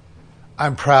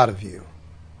 I'm proud of you,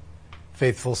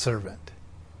 faithful servant.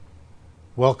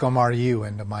 Welcome are you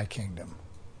into my kingdom.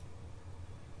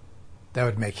 That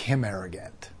would make him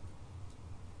arrogant.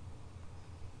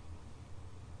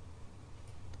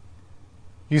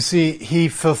 You see, he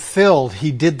fulfilled,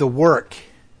 he did the work,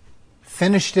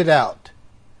 finished it out.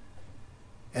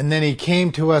 And then he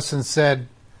came to us and said,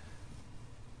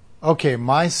 okay,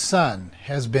 my son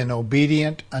has been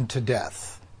obedient unto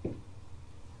death.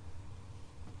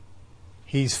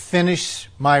 He's finished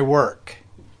my work.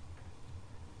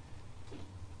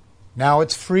 Now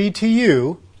it's free to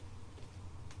you.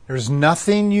 There's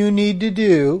nothing you need to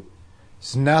do.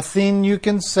 There's nothing you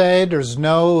can say. There's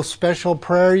no special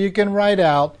prayer you can write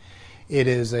out. It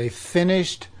is a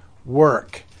finished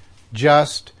work.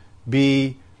 Just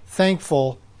be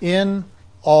thankful in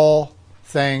all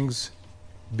things.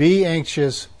 Be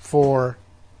anxious for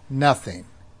nothing.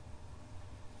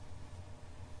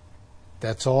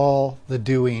 That's all the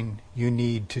doing you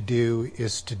need to do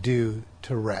is to do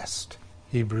to rest.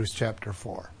 Hebrews chapter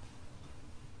 4.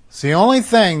 It's the only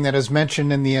thing that is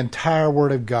mentioned in the entire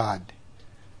Word of God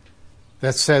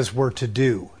that says we're to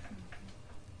do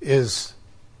is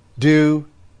do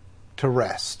to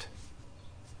rest.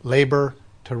 Labor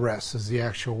to rest is the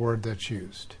actual word that's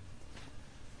used,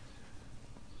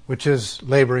 which is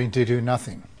laboring to do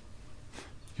nothing.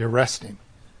 You're resting.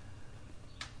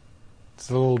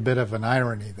 It's a little bit of an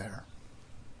irony there.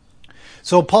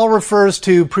 So Paul refers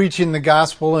to preaching the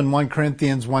gospel in 1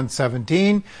 Corinthians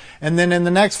 1:17, and then in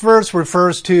the next verse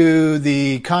refers to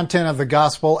the content of the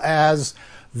gospel as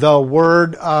the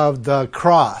word of the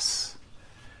cross.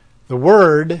 The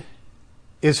word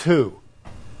is who?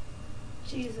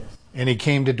 Jesus. And he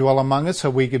came to dwell among us so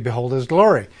we could behold his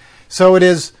glory. So it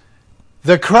is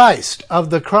the Christ of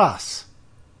the cross.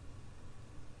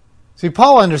 See,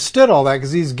 Paul understood all that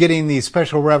because he's getting these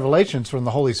special revelations from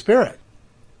the Holy Spirit,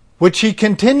 which he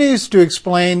continues to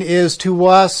explain is to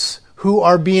us who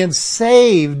are being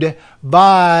saved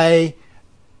by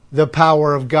the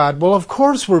power of God. Well, of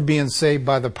course we're being saved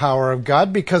by the power of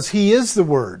God because he is the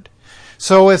Word.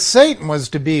 So if Satan was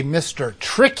to be Mr.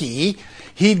 Tricky,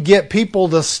 he'd get people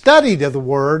to study to the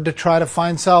Word to try to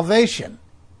find salvation.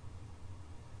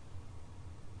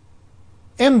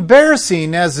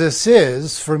 Embarrassing as this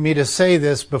is for me to say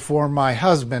this before my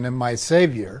husband and my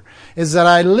Savior, is that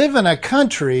I live in a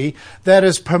country that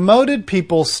has promoted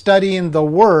people studying the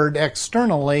Word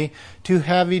externally to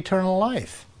have eternal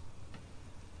life,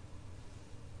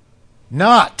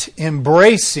 not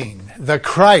embracing the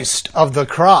Christ of the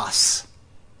cross,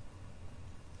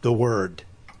 the Word,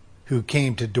 who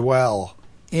came to dwell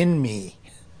in me.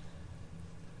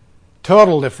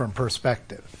 Total different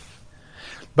perspective.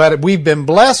 But we've been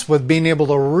blessed with being able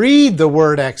to read the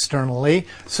Word externally,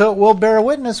 so it will bear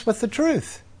witness with the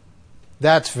truth.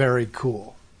 That's very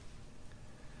cool.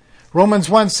 Romans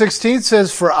 1:16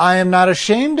 says, "For I am not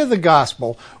ashamed of the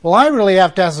gospel." Well, I really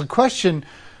have to ask the question,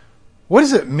 what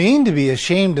does it mean to be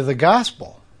ashamed of the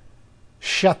gospel?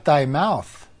 Shut thy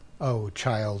mouth, O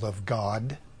child of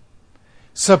God.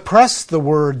 Suppress the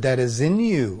word that is in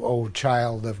you, O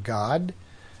child of God.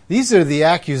 These are the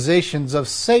accusations of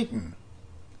Satan.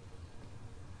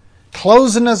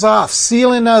 Closing us off,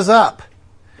 sealing us up,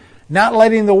 not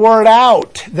letting the word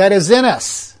out that is in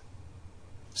us.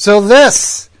 So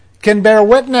this can bear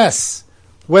witness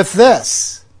with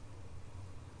this.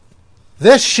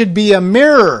 This should be a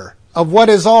mirror of what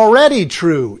is already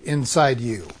true inside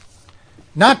you,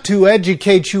 not to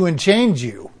educate you and change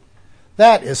you.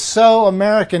 That is so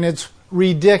American, it's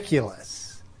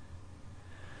ridiculous.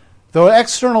 The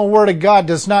external Word of God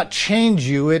does not change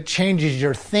you, it changes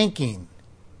your thinking.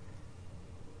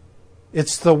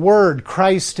 It's the Word,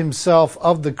 Christ Himself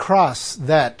of the cross,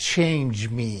 that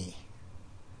changed me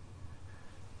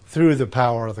through the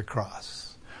power of the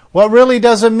cross. What really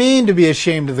does it mean to be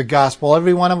ashamed of the gospel?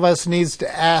 Every one of us needs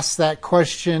to ask that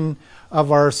question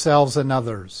of ourselves and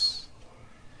others.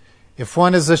 If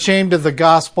one is ashamed of the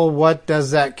gospel, what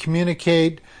does that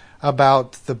communicate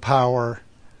about the power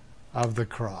of the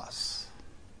cross?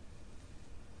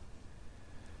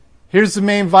 Here's the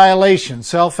main violation: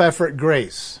 self-effort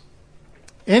grace.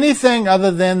 Anything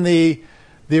other than the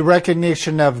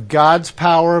recognition of God's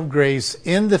power of grace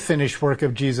in the finished work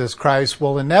of Jesus Christ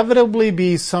will inevitably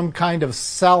be some kind of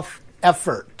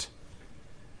self-effort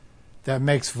that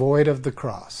makes void of the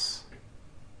cross.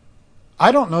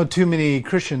 I don't know too many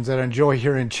Christians that enjoy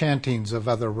hearing chantings of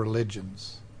other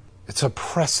religions. It's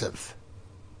oppressive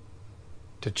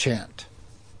to chant.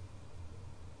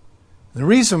 The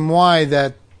reason why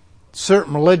that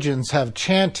certain religions have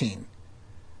chanting,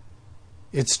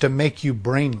 it's to make you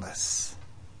brainless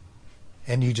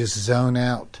and you just zone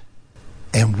out.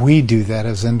 And we do that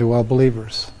as indwelt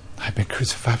believers. I've been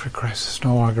crucified for Christ. It's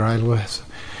no longer I who lives.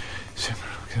 I'm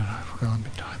going to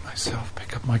die myself,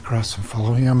 pick up my cross and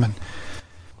follow Him. And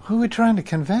who are we trying to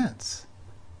convince?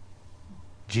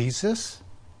 Jesus?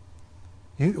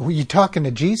 Were you talking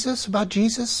to Jesus about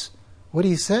Jesus? What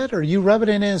He said? Or are you rubbing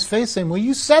it in His face saying, well,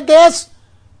 you said this?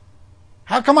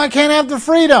 How come I can't have the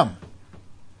freedom?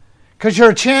 Because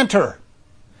you're a chanter.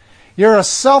 You're a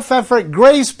self-effort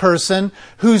grace person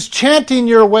who's chanting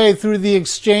your way through the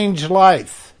exchange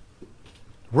life.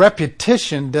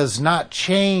 Repetition does not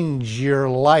change your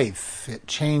life. It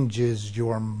changes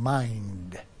your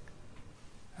mind.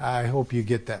 I hope you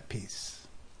get that piece.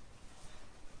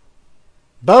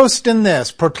 Boast in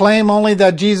this. Proclaim only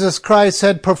that Jesus Christ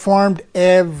had performed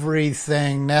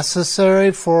everything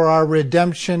necessary for our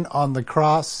redemption on the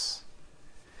cross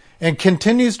and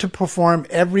continues to perform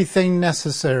everything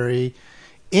necessary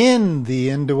in the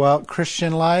indwelt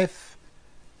Christian life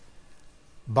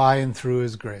by and through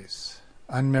His grace.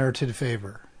 Unmerited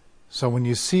favor. So when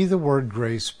you see the word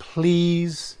grace,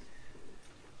 please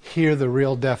hear the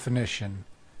real definition.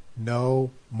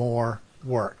 No more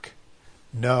work.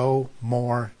 No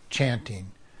more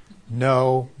chanting.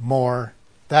 No more.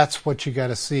 That's what you got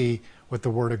to see with the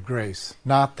word of grace.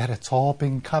 Not that it's all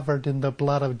been covered in the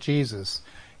blood of Jesus.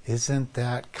 Isn't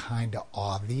that kind of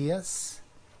obvious?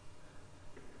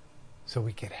 So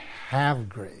we could have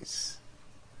grace.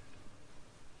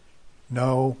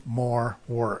 No more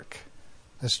work.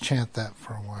 Let's chant that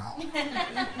for a while.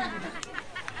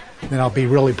 Then I'll be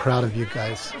really proud of you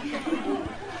guys.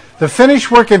 The finished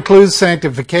work includes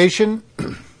sanctification.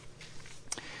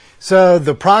 So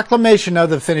the proclamation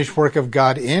of the finished work of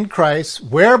God in Christ,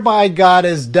 whereby God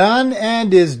has done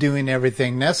and is doing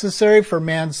everything necessary for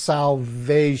man's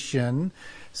salvation,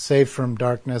 saved from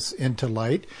darkness into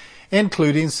light,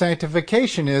 including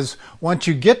sanctification, is once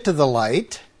you get to the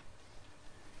light,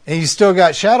 and you still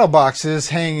got shadow boxes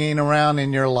hanging around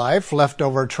in your life,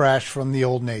 leftover trash from the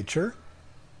old nature,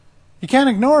 you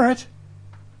can't ignore it.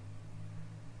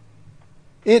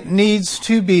 It needs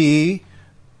to be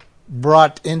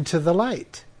brought into the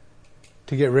light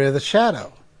to get rid of the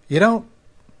shadow. You don't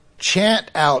chant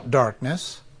out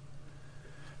darkness.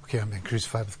 Okay, I've been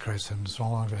crucified with Christ. I'm no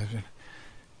longer.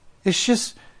 It's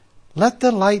just let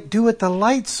the light do what the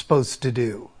light's supposed to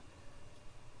do.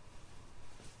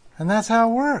 And that's how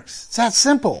it works. It's that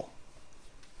simple.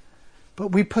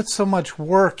 But we put so much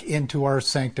work into our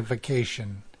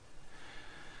sanctification.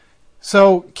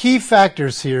 So, key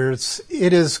factors here,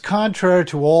 it is contrary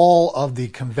to all of the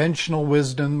conventional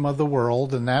wisdom of the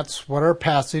world, and that's what our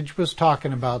passage was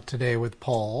talking about today with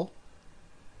Paul.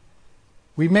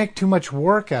 We make too much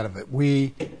work out of it.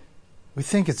 We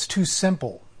think it's too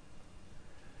simple.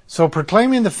 So,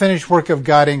 proclaiming the finished work of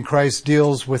God in Christ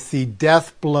deals with the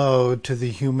death blow to the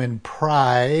human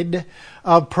pride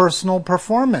of personal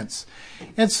performance.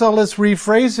 And so let's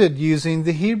rephrase it using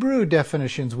the Hebrew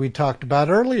definitions we talked about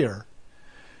earlier.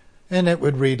 And it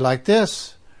would read like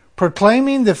this.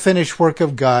 Proclaiming the finished work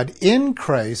of God in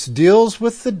Christ deals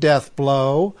with the death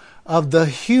blow of the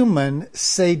human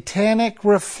satanic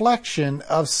reflection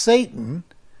of Satan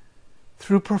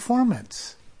through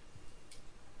performance.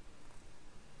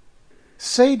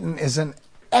 Satan is an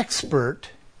expert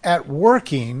at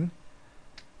working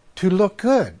to look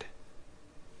good.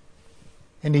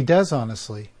 And he does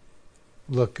honestly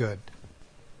look good.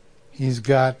 He's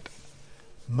got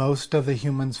most of the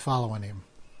humans following him.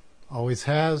 Always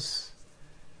has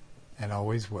and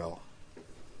always will.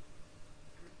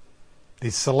 The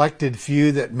selected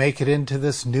few that make it into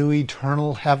this new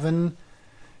eternal heaven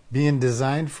being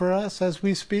designed for us as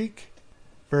we speak,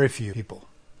 very few people.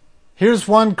 Here's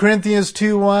 1 Corinthians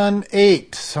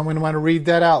 2:1-8. Someone want to read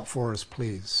that out for us,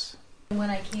 please. When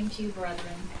I came to you,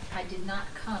 brethren, I did not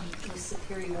come with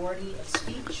superiority of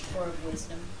speech or of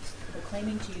wisdom,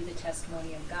 proclaiming to you the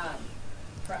testimony of God.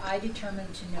 For I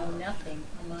determined to know nothing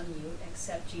among you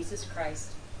except Jesus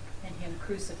Christ and him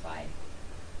crucified.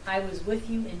 I was with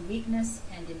you in weakness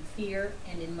and in fear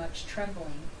and in much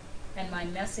trembling, and my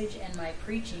message and my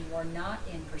preaching were not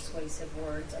in persuasive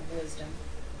words of wisdom,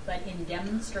 but in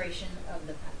demonstration of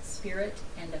the Spirit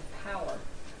and of power,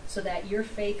 so that your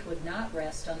faith would not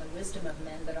rest on the wisdom of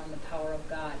men, but on the power of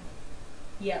God.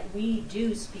 Yet we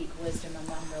do speak wisdom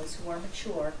among those who are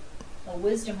mature, a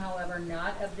wisdom, however,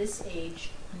 not of this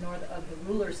age, nor of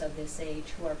the rulers of this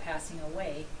age who are passing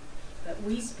away, but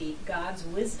we speak God's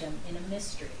wisdom in a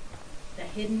mystery, the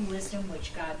hidden wisdom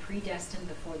which God predestined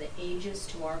before the ages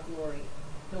to our glory,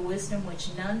 the wisdom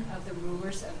which none of the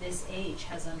rulers of this age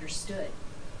has understood.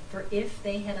 For if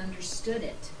they had understood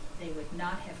it, they would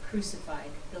not have crucified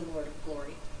the Lord of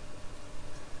glory.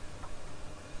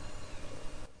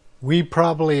 We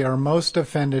probably are most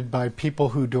offended by people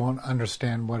who don't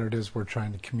understand what it is we're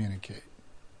trying to communicate.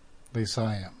 At least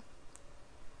I am.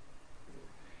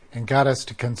 And God has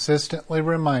to consistently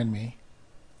remind me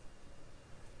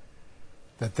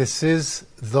that this is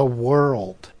the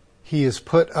world He has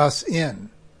put us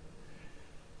in.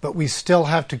 But we still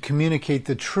have to communicate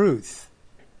the truth,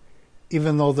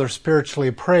 even though they're spiritually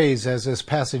appraised, as this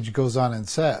passage goes on and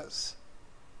says.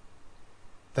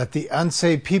 That the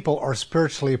unsaved people are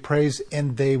spiritually appraised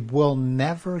and they will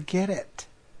never get it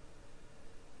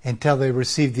until they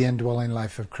receive the indwelling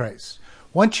life of Christ.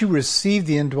 Once you receive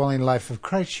the indwelling life of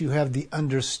Christ, you have the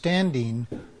understanding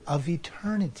of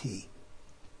eternity.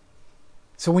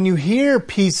 So when you hear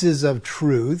pieces of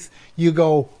truth, you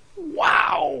go,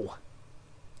 wow!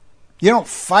 You don't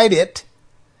fight it.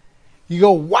 You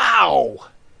go, wow!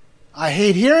 I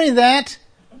hate hearing that,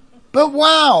 but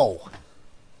wow!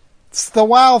 It's the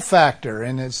wow factor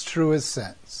in its truest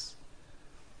sense.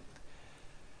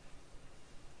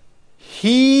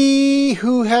 He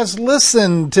who has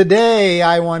listened today,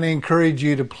 I want to encourage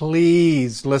you to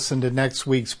please listen to next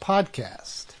week's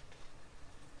podcast.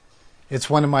 It's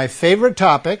one of my favorite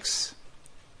topics,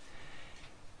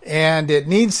 and it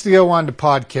needs to go on to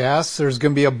podcasts. There's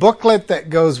going to be a booklet that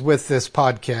goes with this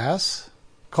podcast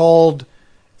called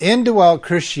Indwelt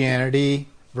Christianity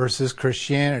versus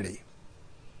Christianity.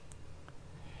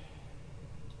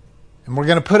 And we're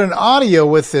going to put an audio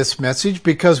with this message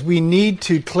because we need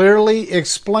to clearly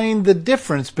explain the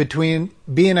difference between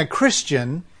being a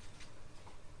Christian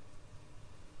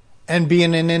and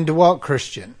being an indwelt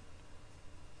Christian.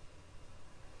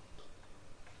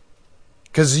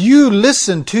 Because you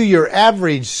listen to your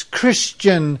average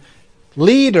Christian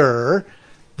leader,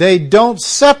 they don't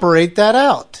separate that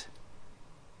out.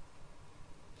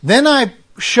 Then I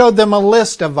showed them a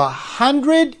list of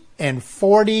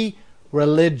 140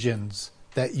 religions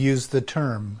that use the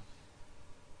term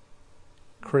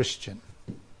Christian.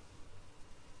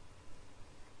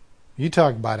 You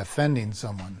talk about offending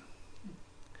someone.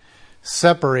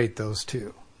 Separate those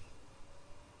two.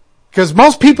 Because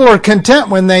most people are content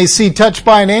when they see touched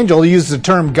by an angel use the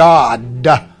term God.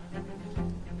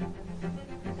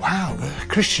 Wow, a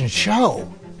Christian show.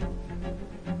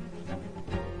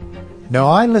 No,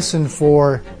 I listen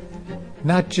for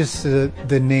not just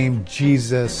the name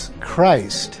Jesus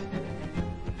Christ,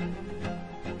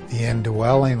 the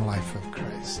indwelling life of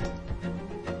Christ.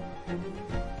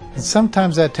 And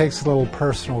sometimes that takes a little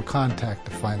personal contact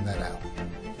to find that out.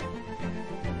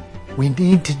 We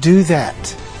need to do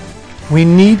that. We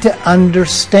need to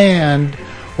understand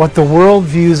what the world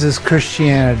views as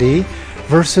Christianity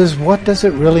versus what does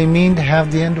it really mean to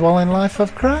have the indwelling life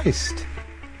of Christ.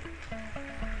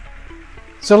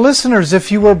 So listeners,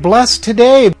 if you were blessed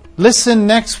today, listen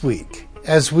next week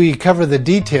as we cover the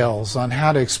details on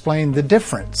how to explain the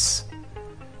difference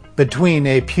between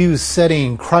a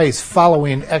pew-sitting,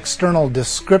 Christ-following, external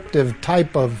descriptive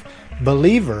type of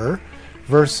believer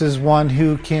versus one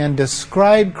who can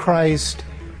describe Christ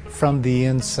from the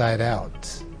inside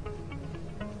out.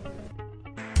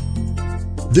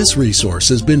 This resource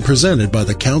has been presented by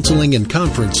the Counseling and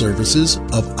Conference Services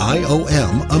of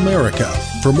IOM America.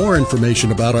 For more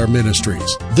information about our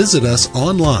ministries, visit us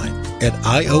online at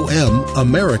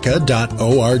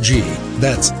iomamerica.org.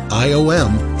 That's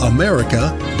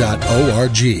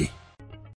iomamerica.org.